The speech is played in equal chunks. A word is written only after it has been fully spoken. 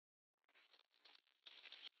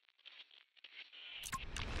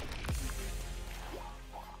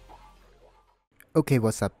Okay,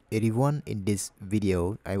 what's up everyone? In this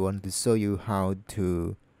video, I want to show you how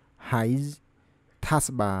to hide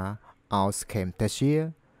taskbar or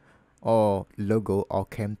Camtasia or logo or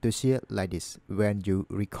Camtasia like this. When you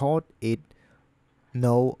record it,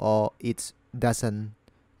 no or it doesn't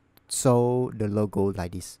show the logo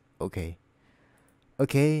like this. Okay,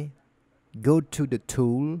 go to the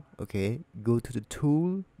tool. Go to the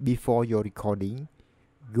tool before your recording.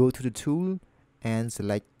 Go to the tool and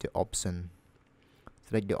select the option.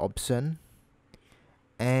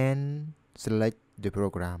 And select the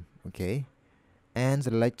program. And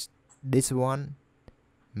select this one,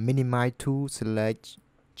 minimize to, select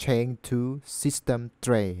change to system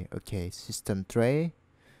tray. System tray,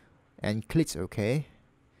 and click OK,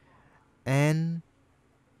 and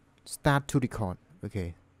start to record.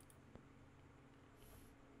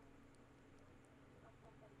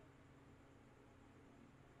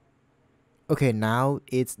 Okay, now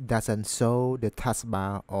it doesn't show the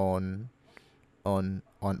taskbar on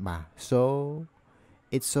bar, so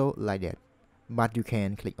it's so like that. But you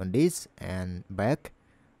can click on this and back,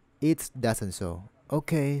 it doesn't show.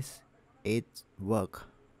 Okay, it work.